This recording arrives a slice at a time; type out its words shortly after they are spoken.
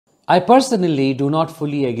I personally do not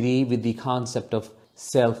fully agree with the concept of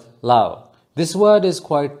self-love. This word is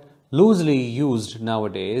quite loosely used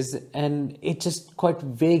nowadays and it's just quite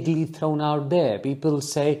vaguely thrown out there. People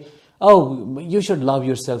say, oh, you should love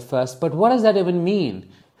yourself first, but what does that even mean?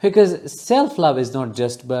 Because self-love is not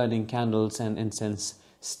just burning candles and incense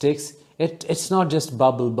sticks. It's not just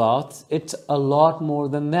bubble baths. It's a lot more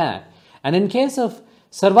than that. And in case of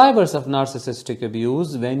survivors of narcissistic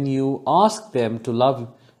abuse, when you ask them to love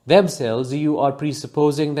themselves, you are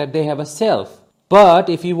presupposing that they have a self. But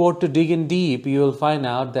if you were to dig in deep, you will find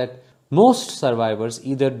out that most survivors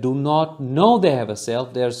either do not know they have a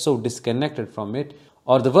self, they are so disconnected from it,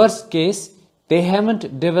 or the worst case, they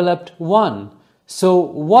haven't developed one. So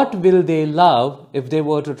what will they love if they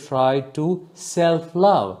were to try to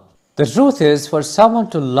self-love? The truth is, for someone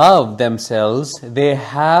to love themselves, they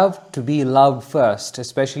have to be loved first,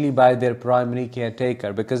 especially by their primary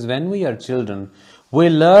caretaker. Because when we are children, we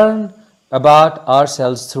learn about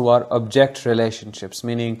ourselves through our object relationships,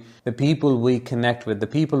 meaning the people we connect with, the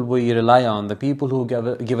people we rely on, the people who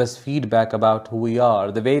give us feedback about who we are.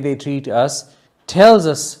 The way they treat us tells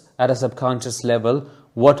us at a subconscious level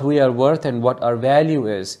what we are worth and what our value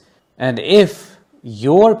is. And if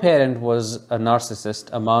your parent was a narcissist,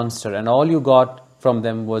 a monster, and all you got from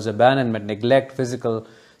them was abandonment, neglect, physical,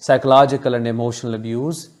 psychological, and emotional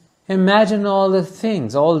abuse, imagine all the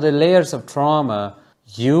things, all the layers of trauma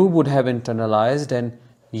you would have internalized, and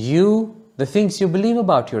the things you believe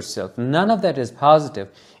about yourself. None of that is positive.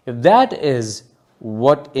 If that is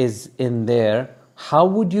what is in there, how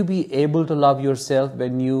would you be able to love yourself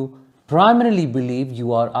when you primarily believe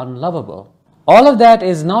you are unlovable? All of that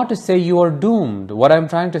is not to say you are doomed. What I'm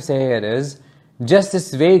trying to say here is just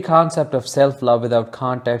this vague concept of self-love without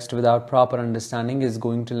context, without proper understanding is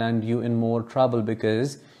going to land you in more trouble,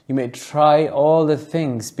 because you may try all the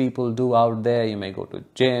things people do out there. You may go to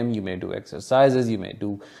gym, you may do exercises, you may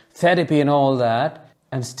do therapy and all that,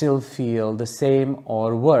 and still feel the same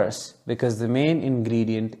or worse, because the main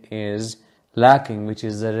ingredient is lacking, which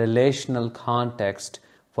is a relational context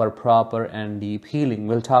for proper and deep healing.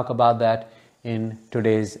 We'll talk about that in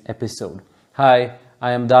today's episode. Hi,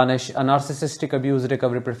 I am Danish, a narcissistic abuse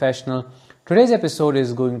recovery professional. Today's episode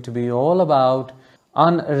is going to be all about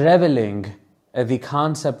unraveling the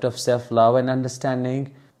concept of self-love and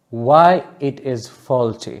understanding why it is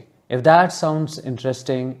faulty. If that sounds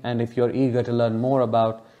interesting and if you're eager to learn more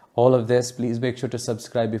about all of this, please make sure to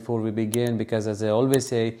subscribe before we begin, because as I always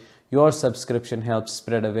say, your subscription helps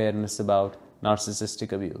spread awareness about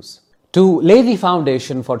narcissistic abuse. To lay the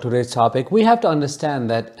foundation for today's topic, we have to understand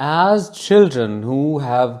that as children who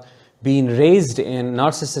have been raised in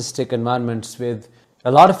narcissistic environments with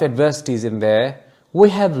a lot of adversities in there, we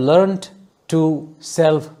have learned to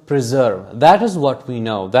self-preserve. That is what we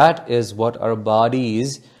know. That is what our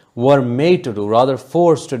bodies were made to do, rather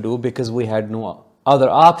forced to do, because we had no other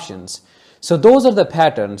options. So those are the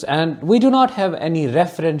patterns, and we do not have any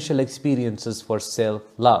referential experiences for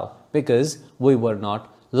self-love because we were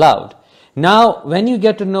not loved. Now, when you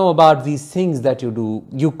get to know about these things that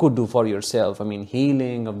you could do for yourself, I mean,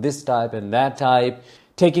 healing of this type and that type,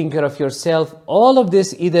 taking care of yourself, all of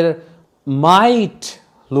this either might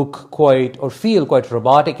look quite or feel quite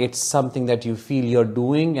robotic. It's something that you feel you're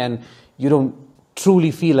doing and you don't truly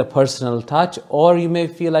feel a personal touch, or you may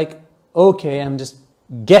feel like, okay, I'm just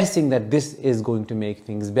guessing that this is going to make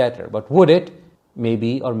things better. But would it?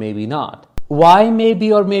 Maybe or maybe not. Why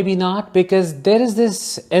maybe or maybe not? Because there is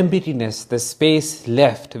this emptiness, the space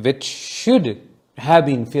left, which should have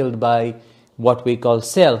been filled by what we call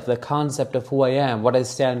self, the concept of who I am, what I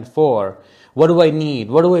stand for, what do I need,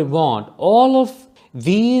 what do I want. All of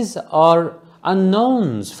these are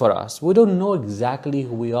unknowns for us. We don't know exactly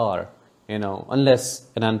who we are, unless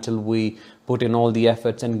and until we put in all the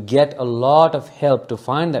efforts and get a lot of help to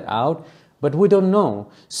find that out. But we don't know.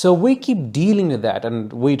 So we keep dealing with that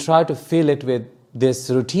and we try to fill it with this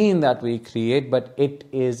routine that we create, but it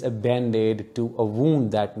is a band-aid to a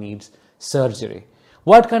wound that needs surgery.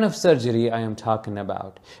 What kind of surgery I am talking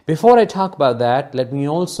about? Before I talk about that, let me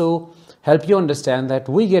also help you understand that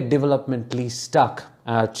we get developmentally stuck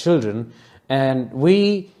as children, and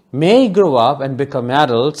we may grow up and become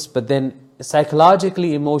adults, but then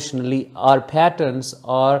psychologically, emotionally, our patterns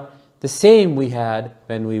are the same we had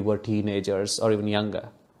when we were teenagers or even younger.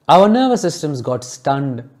 Our nervous systems got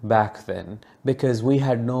stunned back then because we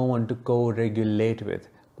had no one to co-regulate with.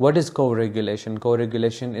 What is co-regulation?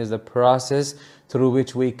 Co-regulation is the process through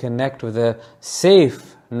which we connect with a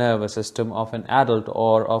safe nervous system of an adult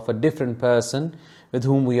or of a different person with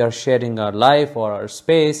whom we are sharing our life or our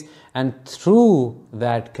space, and through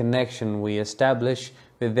that connection we establish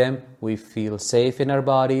with them, we feel safe in our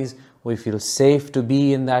bodies, we feel safe to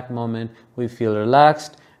be in that moment, we feel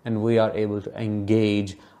relaxed, and we are able to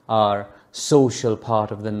engage our social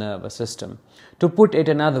part of the nervous system. To put it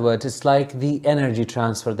in other words, it's like the energy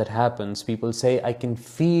transfer that happens. People say, I can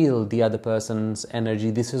feel the other person's energy.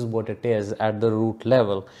 This is what it is at the root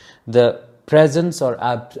level. The presence or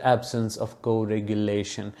absence of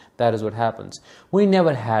co-regulation. That is what happens. We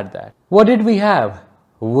never had that. What did we have?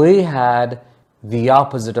 We had the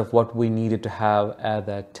opposite of what we needed to have at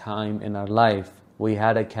that time in our life. We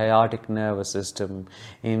had a chaotic nervous system.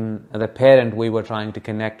 In the parent we were trying to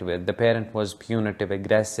connect with, the parent was punitive,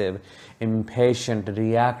 aggressive, impatient,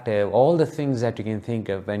 reactive, all the things that you can think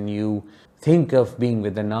of when you think of being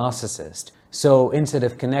with a narcissist. So instead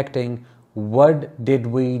of connecting, what did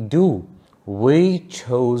we do? We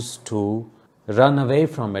chose to run away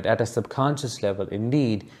from it at a subconscious level.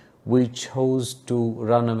 Indeed, we chose to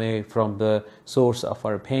run away from the source of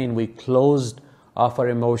our pain. We closed off our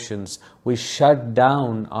emotions. We shut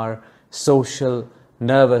down our social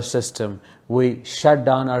nervous system. We shut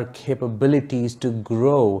down our capabilities to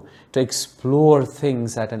grow, to explore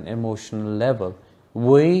things at an emotional level.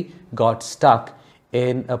 We got stuck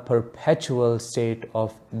in a perpetual state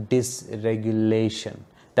of dysregulation.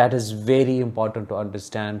 That is very important to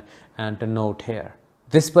understand and to note here.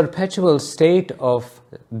 This perpetual state of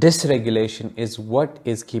dysregulation is what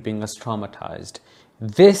is keeping us traumatized.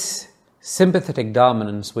 This sympathetic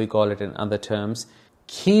dominance, we call it in other terms,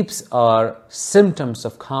 keeps our symptoms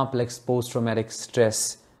of complex post-traumatic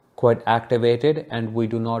stress quite activated, and we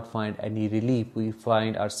do not find any relief. We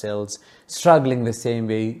find ourselves struggling the same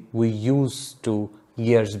way we used to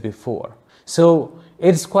years before. So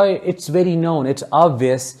it's very known, it's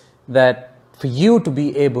obvious that for you to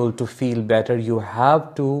be able to feel better, you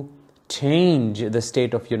have to change the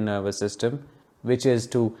state of your nervous system, which is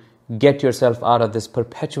to get yourself out of this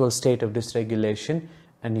perpetual state of dysregulation,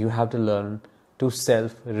 and you have to learn to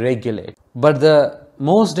self-regulate. But the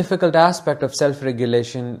most difficult aspect of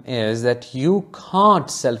self-regulation is that you can't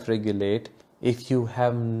self-regulate if you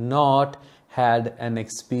have not had an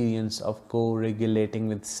experience of co-regulating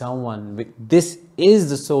with someone. This is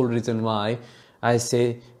the sole reason why I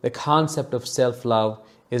say the concept of self-love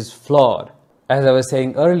is flawed. As I was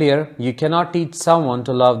saying earlier, you cannot teach someone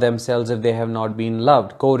to love themselves if they have not been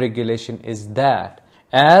loved. Co-regulation is that.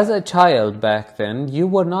 As a child back then, you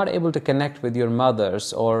were not able to connect with your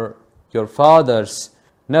mother's or your father's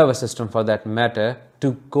nervous system, for that matter,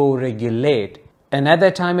 to co-regulate. And at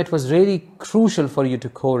that time, it was really crucial for you to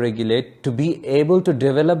co-regulate, to be able to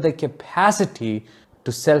develop the capacity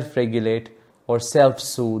to self-regulate or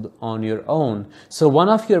self-soothe on your own. So one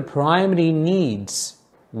of your primary needs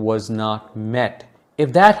was not met.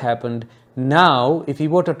 If that happened, now if you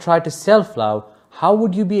were to try to self-love, how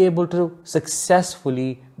would you be able to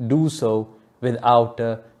successfully do so without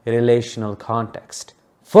a relational context?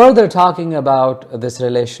 Further talking about this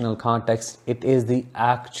relational context, it is the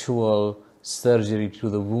actual surgery to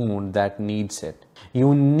the wound that needs it.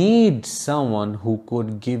 You need someone who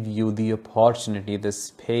could give you the opportunity, the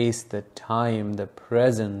space, the time, the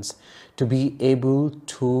presence to be able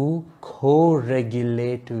to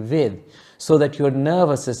co-regulate with, so that your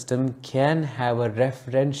nervous system can have a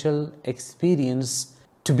referential experience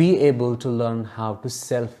to be able to learn how to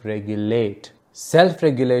self-regulate.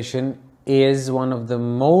 Self-regulation is one of the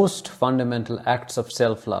most fundamental acts of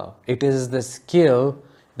self-love. It is the skill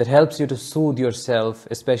that helps you to soothe yourself,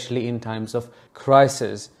 especially in times of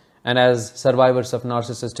crisis. And as survivors of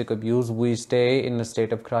narcissistic abuse, we stay in a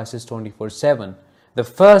state of crisis 24/7. The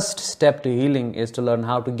first step to healing is to learn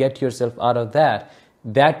how to get yourself out of that.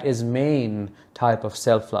 That is main type of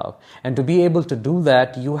self-love. And to be able to do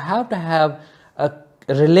that, you have to have a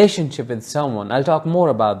relationship with someone. I'll talk more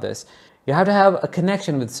about this. You have to have a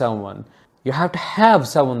connection with someone. You have to have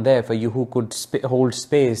someone there for you who could hold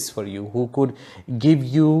space for you, who could give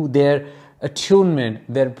you their attunement,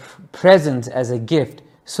 their presence as a gift,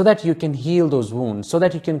 so that you can heal those wounds, so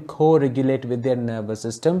that you can co-regulate with their nervous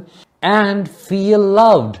system and feel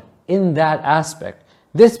loved in that aspect.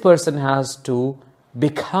 This person has to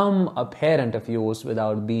become a parent of yours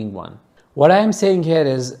without being one. What I am saying here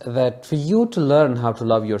is that for you to learn how to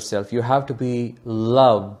love yourself, you have to be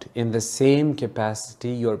loved in the same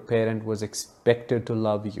capacity your parent was expected to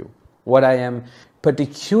love you. What I am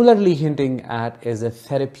particularly hinting at is a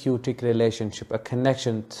therapeutic relationship, a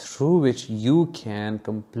connection through which you can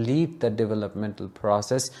complete the developmental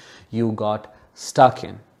process you got stuck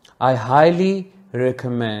in. I highly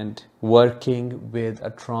recommend working with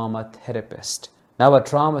a trauma therapist. Now, a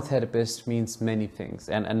trauma therapist means many things.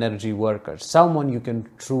 An energy worker, someone you can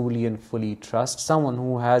truly and fully trust, someone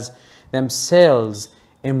who has themselves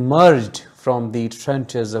emerged from the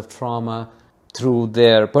trenches of trauma through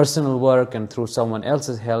their personal work and through someone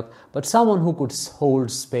else's help, but someone who could hold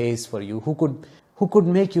space for you, who could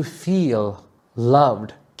make you feel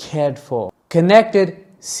loved, cared for, connected,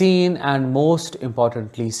 seen, and most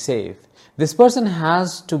importantly, safe. This person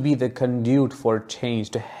has to be the conduit for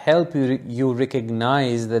change, to help you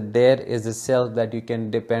recognize that there is a self that you can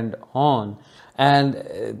depend on.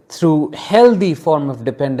 And through healthy form of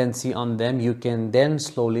dependency on them, you can then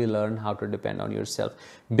slowly learn how to depend on yourself.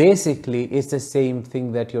 Basically, it's the same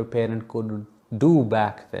thing that your parent could do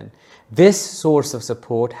back then. This source of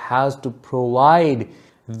support has to provide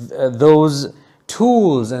those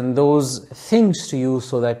tools and those things to you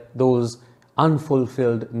so that those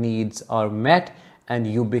unfulfilled needs are met and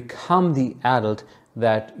you become the adult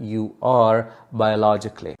that you are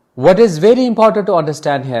biologically. What is very important to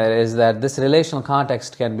understand here is that this relational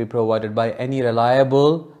context can be provided by any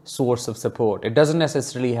reliable source of support. It doesn't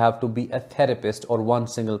necessarily have to be a therapist or one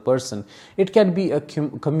single person. It can be a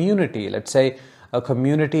community, let's say a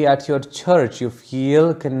community at your church. You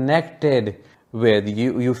feel connected with,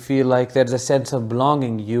 you feel like there's a sense of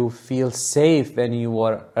belonging, you feel safe when you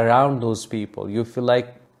are around those people, you feel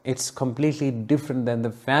like it's completely different than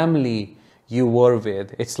the family you were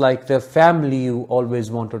with. It's like the family you always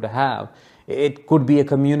wanted to have. It could be a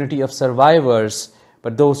community of survivors,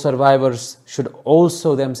 but those survivors should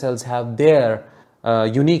also themselves have their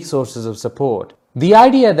unique sources of support. The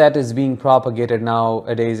idea that is being propagated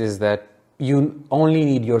nowadays is that you only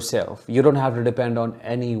need yourself. You don't have to depend on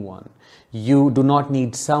anyone. You do not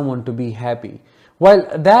need someone to be happy. Well,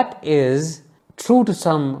 that is true to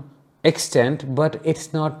some extent, but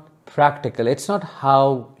it's not practical. It's not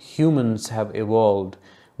how humans have evolved.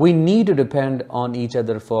 We need to depend on each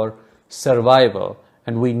other for survival,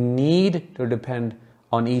 and we need to depend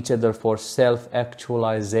on each other for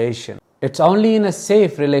self-actualization. It's only in a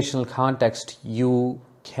safe relational context you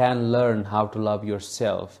can learn how to love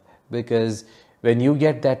yourself, because when you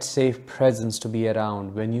get that safe presence to be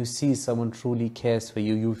around, when you see someone truly cares for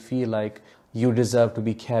you, you feel like you deserve to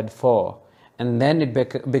be cared for. And then it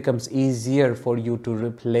becomes easier for you to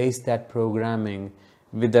replace that programming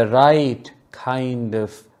with the right kind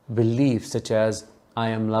of belief, such as, I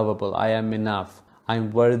am lovable, I am enough,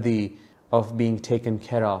 I'm worthy of being taken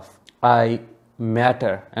care of, I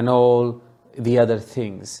matter, and all the other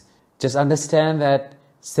things. Just understand that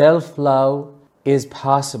self-love is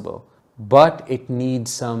possible, but it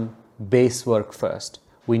needs some base work first.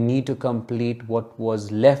 We need to complete what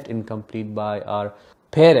was left incomplete by our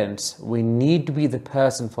parents. We need to be the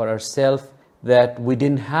person for ourselves that we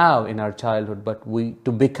didn't have in our childhood, but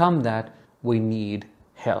to become that, we need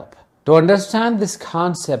help. To understand this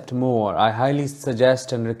concept more, I highly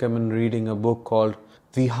suggest and recommend reading a book called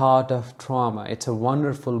The Heart of Trauma. It's a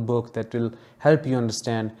wonderful book that will help you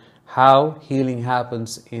understand how healing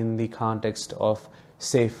happens in the context of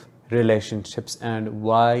safe relationships and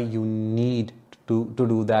why you need to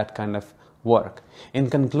do that kind of work. In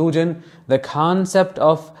conclusion, the concept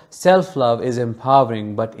of self-love is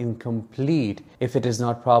empowering but incomplete if it is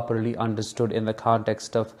not properly understood in the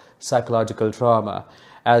context of psychological trauma.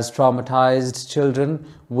 As traumatized children,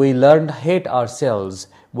 we learn to hate ourselves.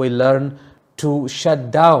 We learn to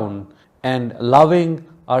shut down, and loving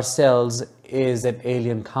ourselves is an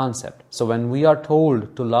alien concept. So when we are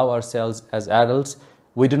told to love ourselves as adults,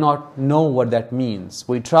 we do not know what that means.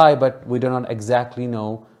 We try, but we do not exactly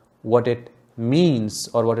know what it means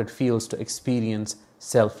or what it feels to experience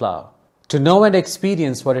self-love. To know and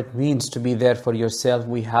experience what it means to be there for yourself,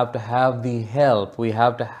 we have to have the help. We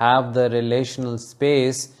have to have the relational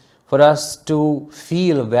space for us to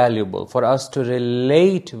feel valuable, for us to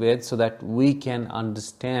relate with, so that we can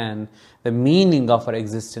understand the meaning of our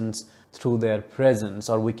existence through their presence,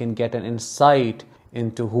 or we can get an insight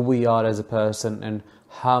into who we are as a person and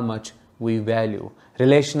how much we value.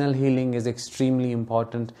 Relational healing is extremely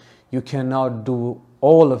important. You cannot do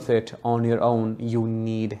all of it on your own. You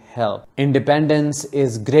need help. Independence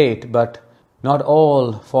is great, but not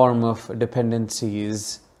all form of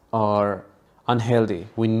dependencies are unhealthy.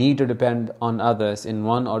 We need to depend on others in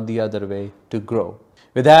one or the other way to grow.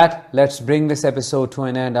 With that, let's bring this episode to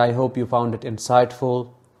an end. I hope you found it insightful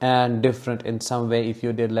and different in some way. If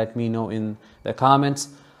you did, let me know in the comments.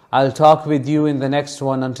 I'll talk with you in the next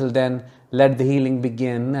one. Until then, let the healing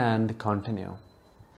begin and continue.